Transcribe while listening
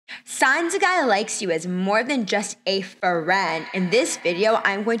Signs a guy likes you as more than just a friend. In this video,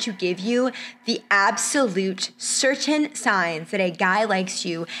 I'm going to give you the absolute certain signs that a guy likes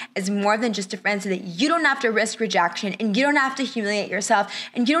you as more than just a friend so that you don't have to risk rejection and you don't have to humiliate yourself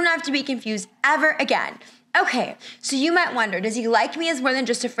and you don't have to be confused ever again. Okay, so you might wonder, does he like me as more than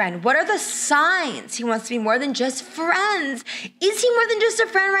just a friend? What are the signs he wants to be more than just friends? Is he more than just a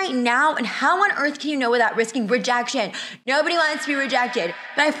friend right now? And how on earth can you know without risking rejection? Nobody wants to be rejected,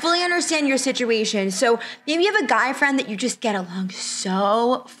 but I fully understand your situation. So maybe you have a guy friend that you just get along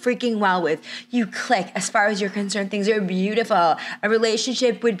so freaking well with. You click as far as you're concerned. Things are beautiful. A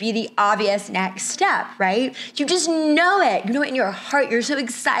relationship would be the obvious next step, right? You just know it. You know it in your heart. You're so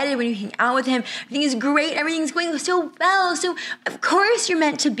excited when you hang out with him. Everything is great. Everything's going so well. So of course you're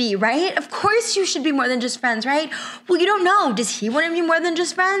meant to be, right? Of course you should be more than just friends, right? Well, you don't know. Does he want to be more than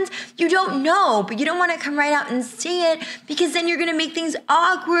just friends? You don't know, but you don't want to come right out and say it because then you're going to make things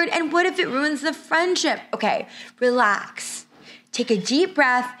awkward. And what if it ruins the friendship? Okay, relax. Take a deep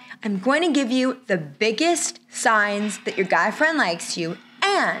breath. I'm going to give you the biggest signs that your guy friend likes you.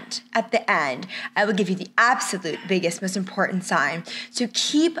 And at the end, I will give you the absolute biggest, most important sign. So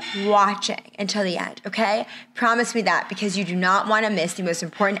keep watching until the end, okay? Promise me that because you do not want to miss the most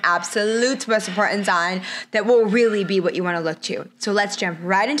important, absolute most important sign that will really be what you want to look to. So let's jump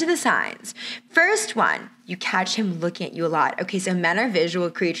right into the signs. First one, you catch him looking at you a lot. Okay, so men are visual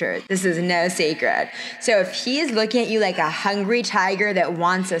creatures. This is no secret. So if he is looking at you like a hungry tiger that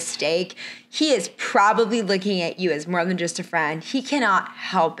wants a steak, he is probably looking at you as more than just a friend. He cannot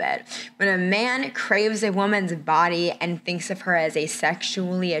help it. When a man craves a woman's body and thinks of her as a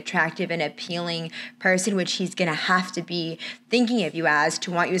sexually attractive and appealing person, which he's gonna have to be thinking of you as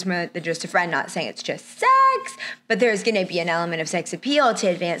to want you as more than just a friend, not saying it's just sex, but there's gonna be an element of sex appeal to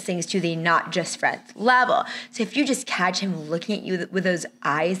advance things to the not just friends level. So if you just catch him looking at you with those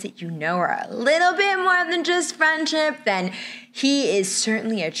eyes that you know are a little bit more than just friendship, then he is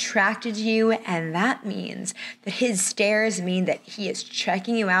certainly attracted to you, and that means that his stares mean that he is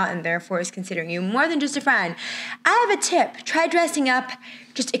checking you out and therefore is considering you more than just a friend. I have a tip. Try dressing up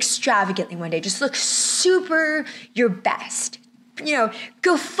just extravagantly one day. Just look super your best. You know,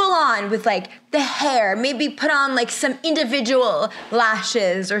 go full on with like the hair, maybe put on like some individual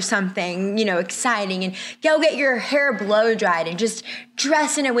lashes or something, you know, exciting, and go get your hair blow dried and just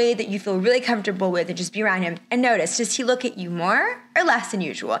dress in a way that you feel really comfortable with and just be around him. And notice, does he look at you more or less than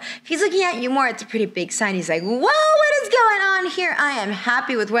usual? If he's looking at you more, it's a pretty big sign. He's like, whoa, what is going on here? I am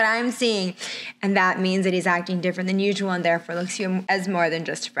happy with what I'm seeing. And that means that he's acting different than usual and therefore looks at you as more than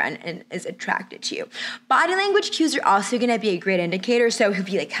just a friend and is attracted to you. Body language cues are also going to be a great indicator. So he'll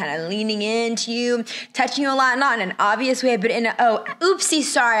be like kind of leaning into you, touching you a lot, not in an obvious way, but in a, oh, oopsie,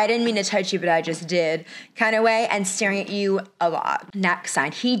 sorry, I didn't mean to touch you, but I just did kind of way, and staring at you a lot. Next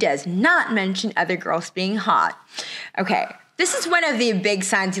sign, he does not mention other girls being hot. Okay. This is one of the big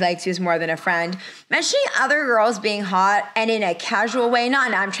signs he likes you as more than a friend. Mentioning other girls being hot and in a casual way, not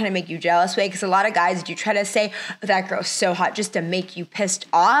in I'm trying to make you jealous way, because a lot of guys do try to say, oh, that girl's so hot just to make you pissed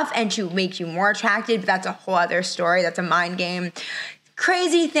off and to make you more attracted, but that's a whole other story. That's a mind game.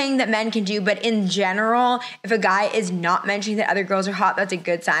 Crazy thing that men can do, but in general, if a guy is not mentioning that other girls are hot, that's a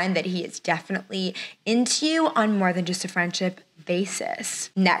good sign that he is definitely into you on more than just a friendship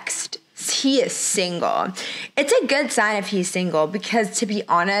basis. Next, he is single. It's a good sign if he's single because, to be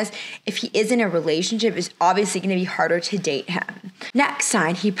honest, if he is in a relationship, it's obviously going to be harder to date him. Next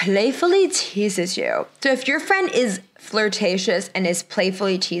sign, he playfully teases you. So if your friend is flirtatious and is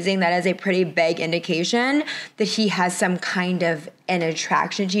playfully teasing, that is a pretty big indication that he has some kind of an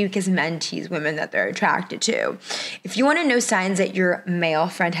attraction to you, because men tease women that they're attracted to. If you want to know signs that your male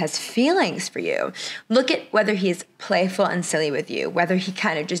friend has feelings for you, look at whether he is playful and silly with you, whether he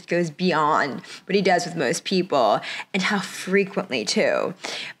kind of just goes beyond what he does with most people, and how frequently too.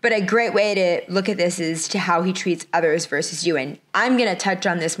 But a great way to look at this is to how he treats others versus you. And I'm going to touch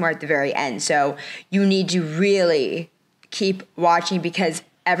on this more at the very end. So you need to really keep watching because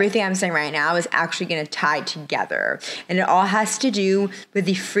everything I'm saying right now is actually going to tie together. And it all has to do with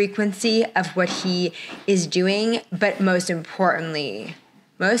the frequency of what he is doing. But most importantly,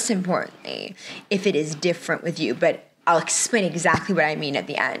 if it is different with you. But I'll explain exactly what I mean at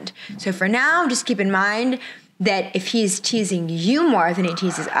the end. So for now, just keep in mind that if he's teasing you more than he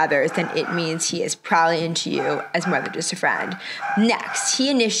teases others, then it means he is probably into you as more than just a friend. Next, he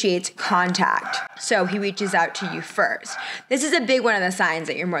initiates contact. So he reaches out to you first. This is a big one of the signs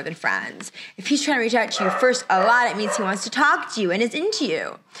that you're more than friends. If he's trying to reach out to you first a lot, it means he wants to talk to you and is into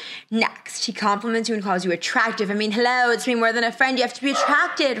you. Next, he compliments you and calls you attractive. I mean, hello, it's being more than a friend. You have to be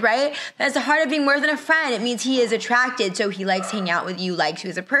attracted, right? That's the heart of being more than a friend. It means he is attracted. So he likes hanging out with you, likes you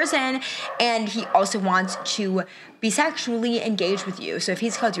as a person, and he also wants to be sexually engaged with you. So if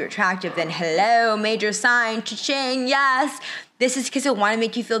he's called you attractive, then hello, major sign, cha-ching, yes. This is because he'll want to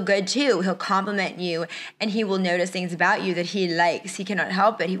make you feel good too. He'll compliment you and he will notice things about you that he likes. He cannot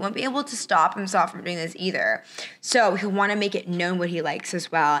help it. He won't be able to stop himself from doing this either. So he'll want to make it known what he likes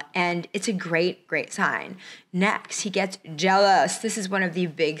as well. And it's a great, great sign. Next, he gets jealous. This is one of the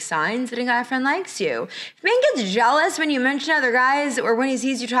big signs that a guy friend likes you. If a man gets jealous when you mention other guys or when he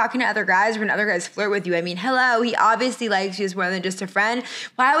sees you talking to other guys or when other guys flirt with you, I mean, hello, he obviously likes you as more than just a friend.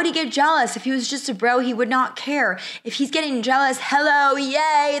 Why would he get jealous? If he was just a bro, he would not care. If he's getting jealous, hello,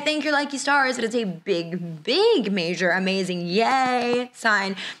 yay, thank your lucky stars. It is a big, big, major, amazing, yay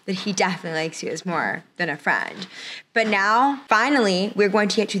sign that he definitely likes you as more than a friend. But now, finally, we're going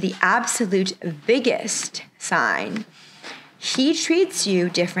to get to the absolute biggest sign. He treats you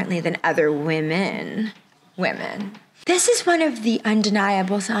differently than other women. This is one of the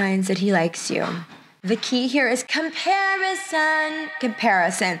undeniable signs that he likes you. The key here is comparison.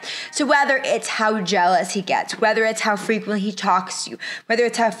 So whether it's how jealous he gets, whether it's how frequently he talks to you, whether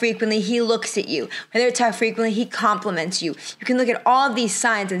it's how frequently he looks at you, whether it's how frequently he compliments you, you can look at all of these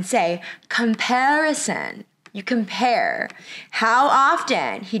signs and say, comparison. You compare how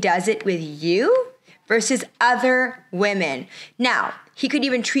often he does it with you versus other women. Now, he could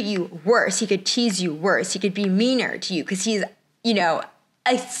even treat you worse. He could tease you worse. He could be meaner to you because he's,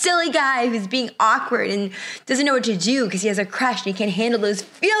 a silly guy who's being awkward and doesn't know what to do because he has a crush and he can't handle those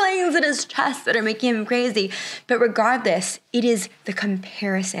feelings in his chest that are making him crazy. But regardless, it is the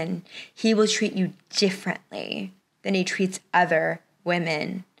comparison. He will treat you differently than he treats other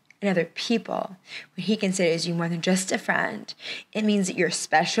women and other people. When he considers you more than just a friend, it means that you're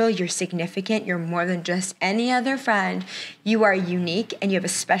special, you're significant, you're more than just any other friend. You are unique and you have a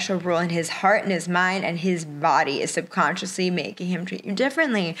special role in his heart and his mind, and his body is subconsciously making him treat you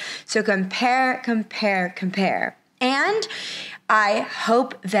differently. So compare. And I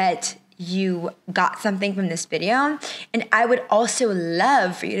hope that you got something from this video. And I would also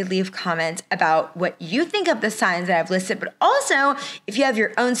love for you to leave comments about what you think of the signs that I've listed, but also if you have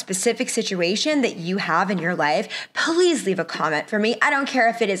your own specific situation that you have in your life, please leave a comment for me. I don't care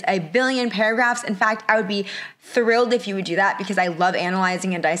if it is a billion paragraphs. In fact, I would be thrilled if you would do that because I love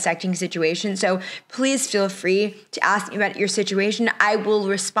analyzing and dissecting situations. So please feel free to ask me about your situation. I will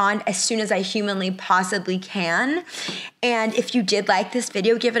respond as soon as I humanly possibly can. And if you did like this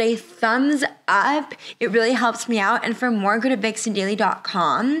video, give it a thumbs up. It really helps me out. And for more, go to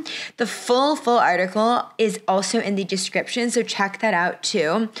VixenDaily.com. The full article is also in the description, so check that out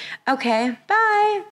too. Okay, bye.